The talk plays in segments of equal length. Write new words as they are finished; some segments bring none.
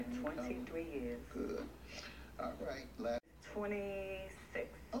23 years. Good. All right. 26.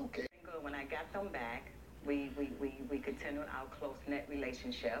 Okay. Good. When I got them back, we continued our close-knit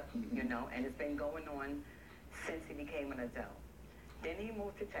relationship, you know, and it's been going on since he became an adult. Then he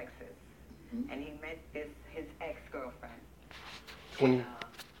moved to Texas, and he met his ex-girlfriend.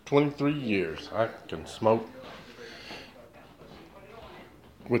 23 years. I can smoke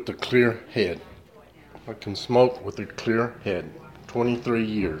with a clear head. I can smoke with a clear head. 23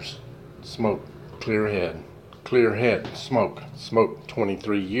 years. Smoke, clear head. Clear head, smoke. Smoke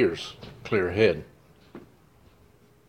 23 years. Clear head.